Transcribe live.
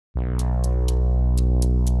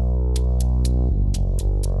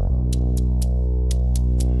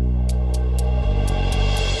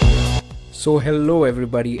So hello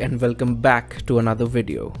everybody and welcome back to another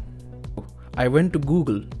video. I went to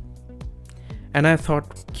Google and I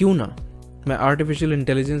thought क्यों ना मैं artificial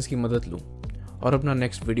intelligence की मदद लूँ और अपना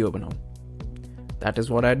next video बनाऊँ. That is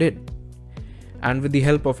what I did. And with the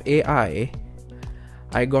help of AI,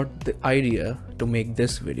 I got the idea to make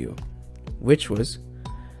this video, which was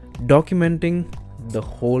documenting the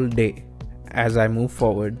whole day as I move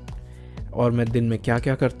forward और मैं दिन में क्या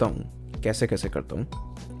क्या करता हूँ, कैसे कैसे करता हूँ.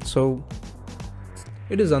 So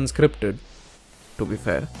it is unscripted, to be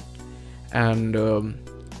fair, and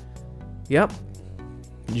yeah,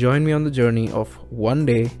 join me on the journey of one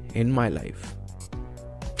day in my life.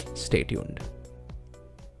 Stay tuned.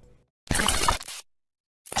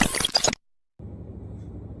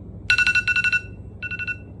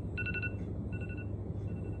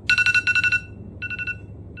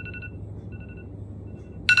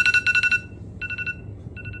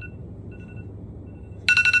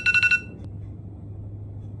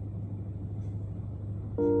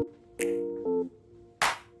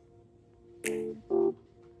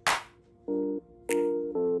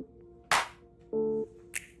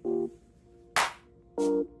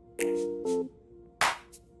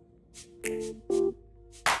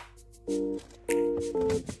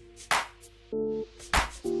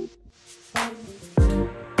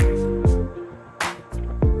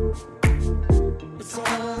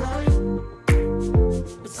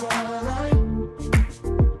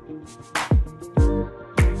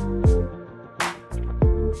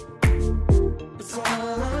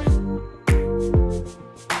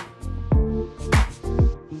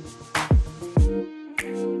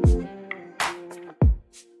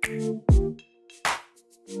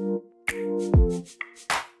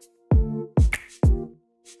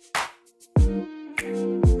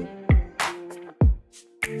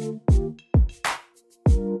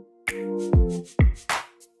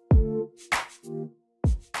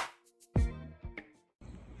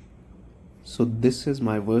 So this is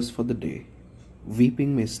my verse for the day.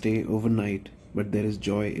 Weeping may stay overnight, but there is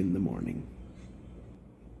joy in the morning.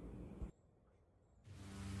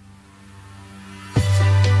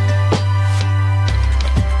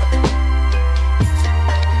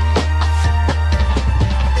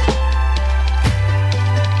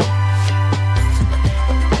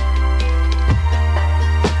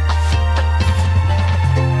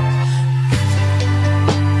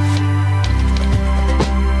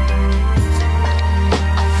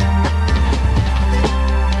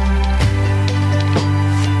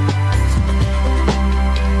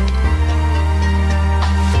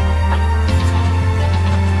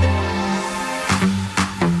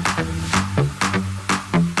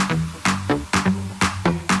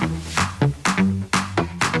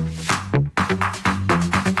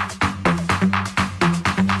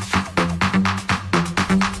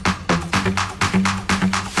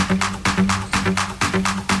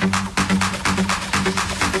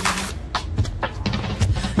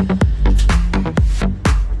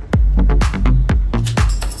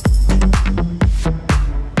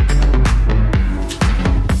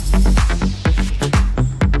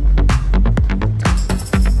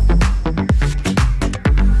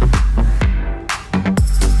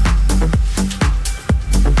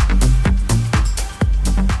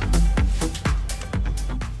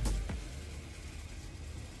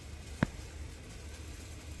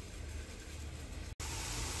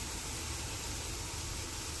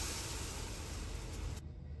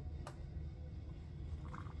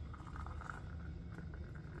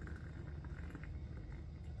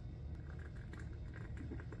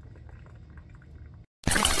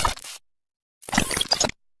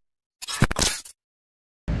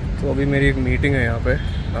 तो अभी मेरी एक meeting है यहाँ पे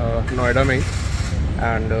नोएडा में ही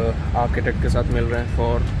and architect के साथ मिल रहे हैं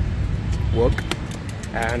फॉर वर्क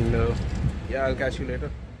एंड या I will catch you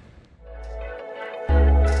later.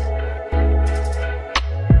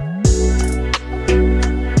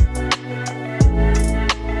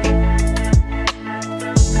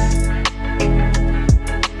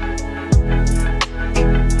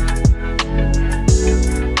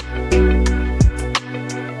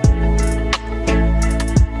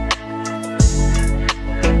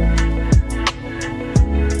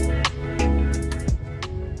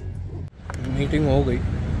 Meeting हो गई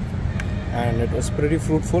and it was pretty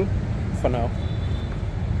fruitful for now.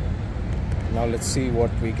 Now let's see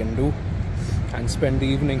what we can do and spend the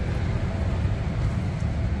evening.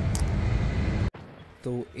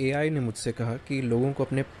 तो AI ने मुझसे कहा कि लोगों को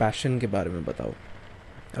अपने पैशन के बारे में बताओ.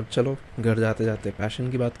 अब चलो घर जाते जाते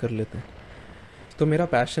पैशन की बात कर लेते हैं. तो मेरा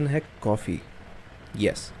पैशन है कॉफ़ी.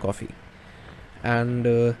 Yes, coffee. एंड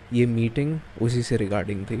ये मीटिंग उसी से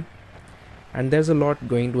रिगार्डिंग थी. And there's a lot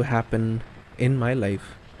going to happen in my life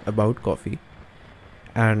about coffee,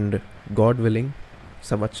 and God willing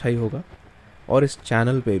सब अच्छा ही होगा. और इस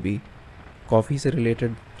चैनल पे भी कॉफ़ी से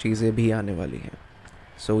रिलेटेड चीज़ें भी आने वाली हैं.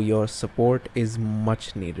 So your support is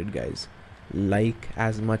much needed, guys. Like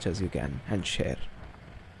as much as you can and share.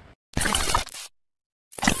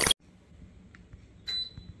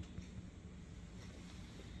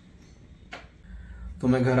 तो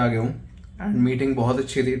मैं घर आ गया हूँ एंड मीटिंग बहुत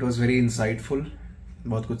अच्छी थी. It was very insightful.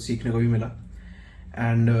 बहुत कुछ सीखने को भी मिला.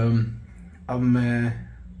 एंड अब मैं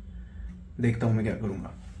देखता हूँ मैं क्या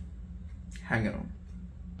करूँगा. Hang around.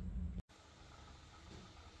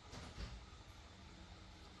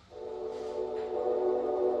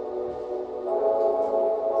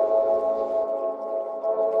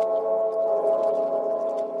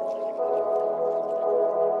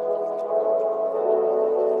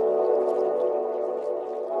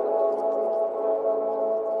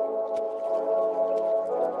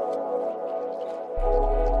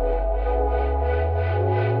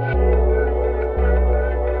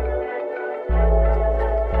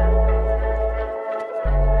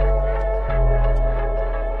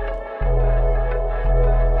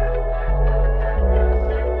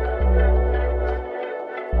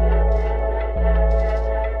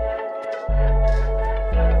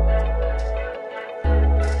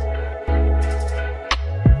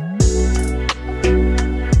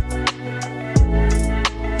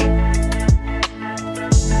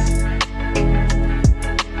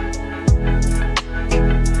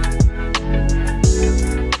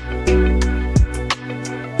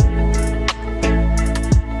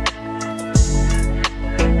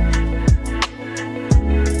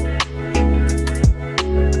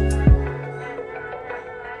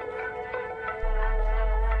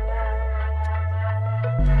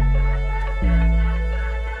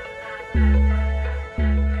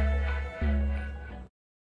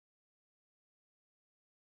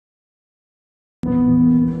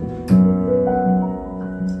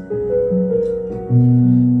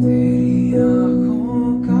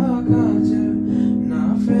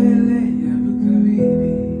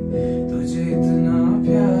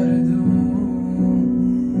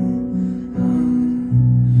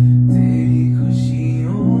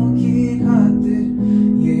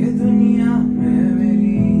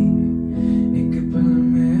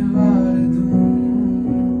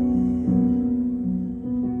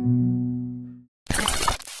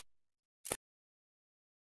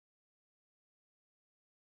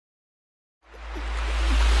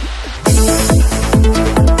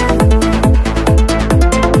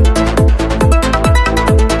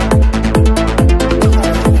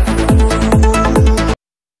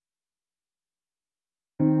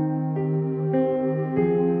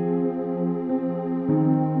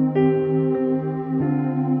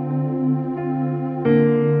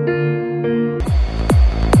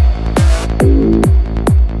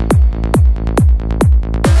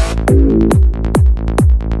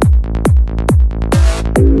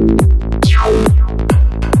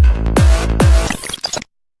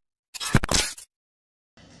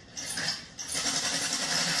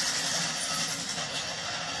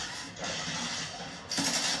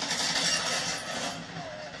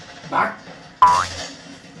 Back.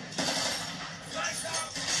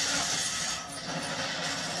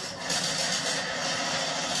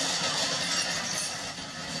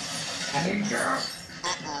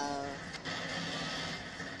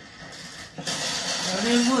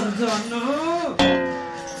 अरे मर जाना.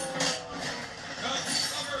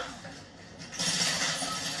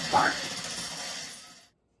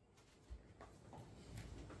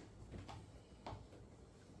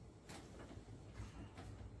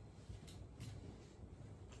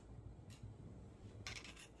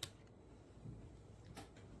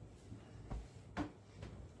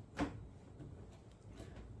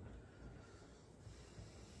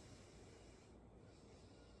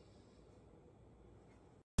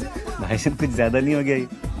 भाई साहब कुछ ज्यादा नहीं हो गया ये?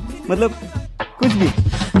 मतलब कुछ भी.